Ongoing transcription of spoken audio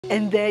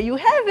And there you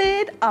have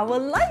it, our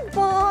light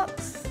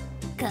box.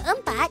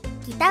 Keempat,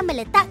 kita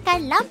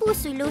meletakkan lampu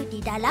suluh di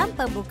dalam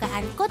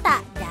pembukaan kotak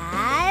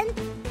dan...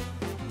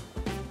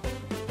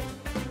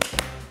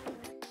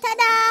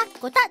 Tada!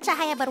 Kotak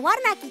cahaya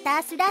berwarna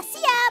kita sudah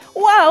siap.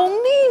 Wow,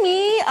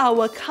 Mimi,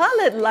 our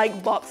coloured light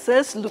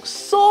boxes look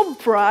so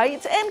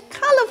bright and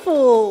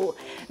colourful.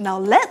 Now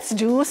let's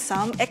do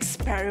some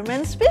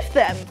experiments with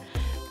them.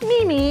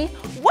 Mimi,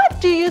 what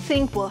do you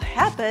think will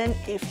happen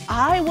if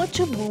I were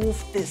to move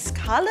this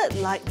coloured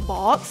light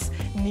box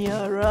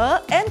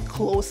nearer and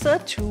closer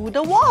to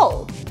the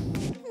wall?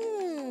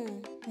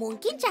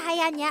 Mungkin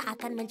cahayanya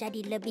akan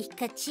menjadi lebih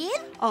kecil.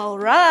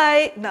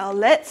 Alright, now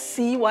let's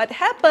see what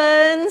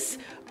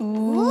happens.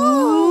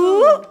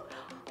 Ooh.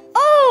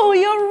 Oh,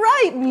 you're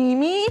right,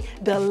 Mimi.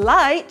 The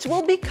light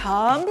will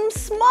become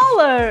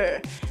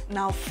smaller.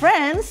 Now,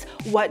 friends,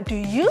 what do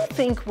you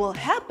think will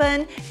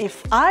happen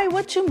if I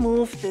were to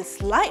move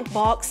this light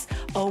box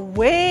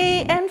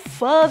away and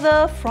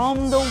further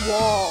from the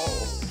wall?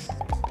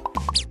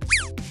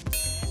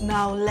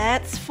 Now,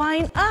 let's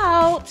find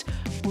out.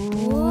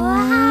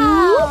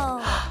 Wow!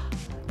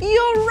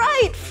 You're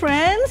right,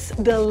 friends.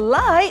 The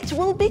light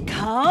will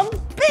become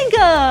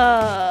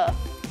bigger.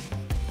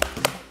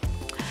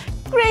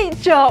 Great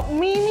job,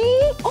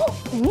 Mimi! Oh,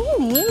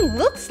 Mimi,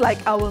 looks like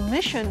our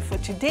mission for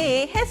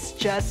today has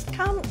just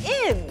come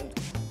in.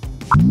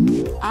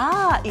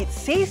 It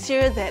says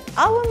here that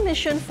our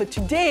mission for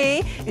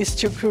today is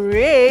to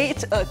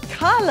create a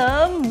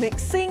color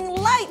mixing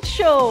light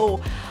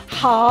show.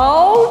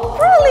 How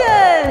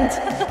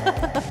brilliant!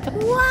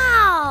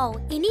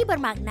 Wow! Ini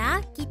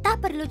bermakna kita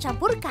perlu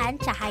campurkan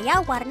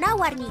cahaya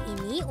warna-warni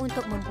ini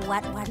untuk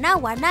membuat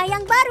warna-warna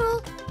yang baru.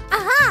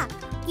 Aha!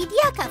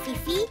 Idea Kak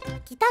Fifi,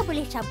 kita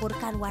boleh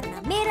campurkan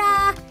warna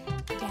merah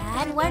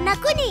dan warna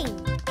kuning.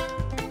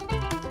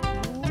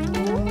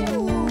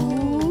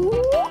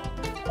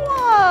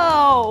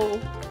 Wow!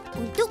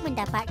 Untuk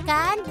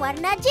mendapatkan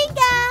warna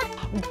jingga.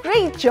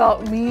 Great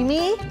job,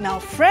 Mimi! Now,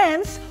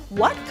 friends,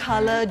 what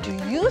color do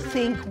you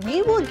think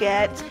we will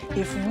get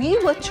if we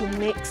were to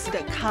mix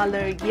the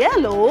color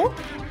yellow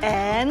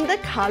and the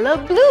color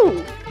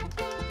blue?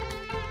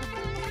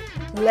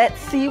 Let's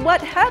see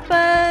what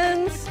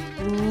happens.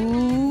 Wow!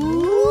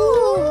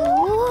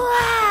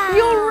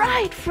 You're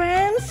right,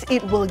 friends. It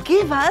will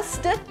give us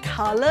the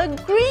color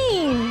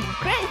green.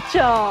 Great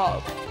job.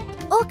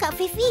 Oh, Kak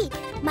Fifi,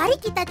 mari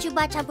kita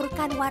cuba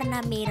campurkan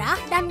warna merah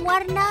dan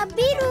warna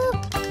biru.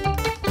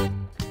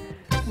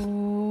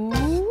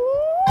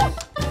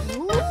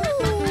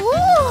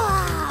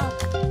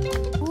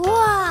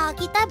 Wow,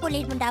 kita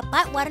boleh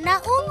mendapat warna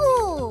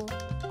ungu.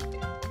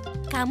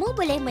 Kamu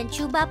boleh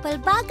mencuba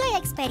pelbagai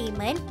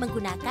eksperimen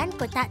menggunakan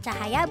kotak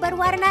cahaya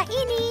berwarna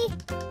ini.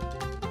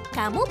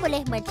 Kamu boleh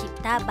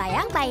mencipta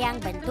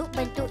bayang-bayang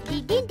bentuk-bentuk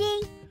di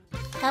dinding.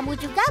 Kamu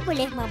juga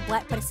boleh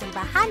membuat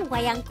persembahan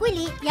wayang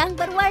kulit yang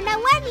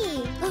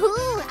berwarna-warni.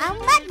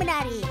 Amat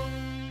menarik.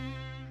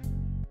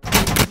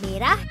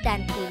 Merah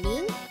dan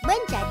kuning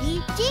menjadi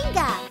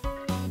jingga.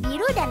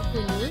 Biru dan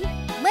kuning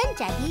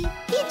menjadi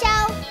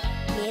hijau.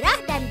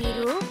 Merah dan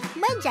biru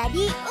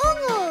menjadi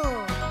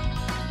ungu.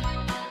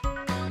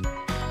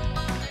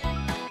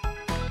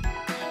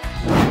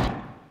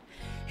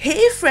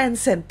 Hey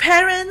friends and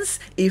parents,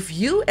 if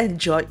you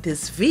enjoyed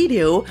this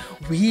video,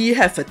 we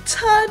have a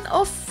ton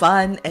of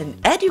fun and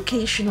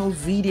educational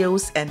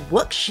videos and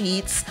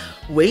worksheets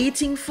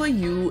waiting for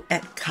you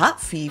at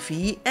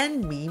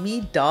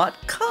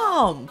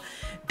katfifiandmimi.com.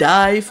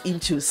 Dive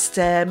into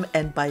STEM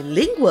and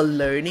bilingual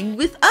learning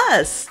with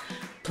us.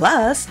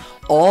 Plus,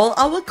 all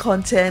our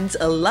content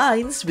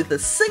aligns with the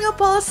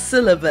Singapore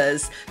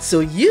syllabus, so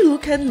you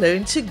can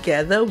learn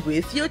together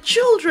with your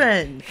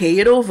children.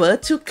 Head over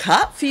to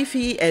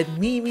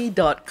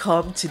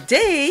katfifiandmimi.com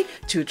today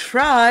to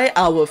try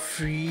our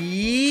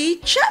free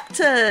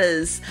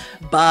chapters.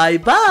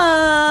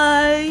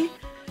 Bye-bye!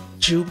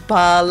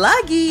 Jumpa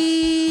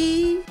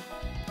lagi!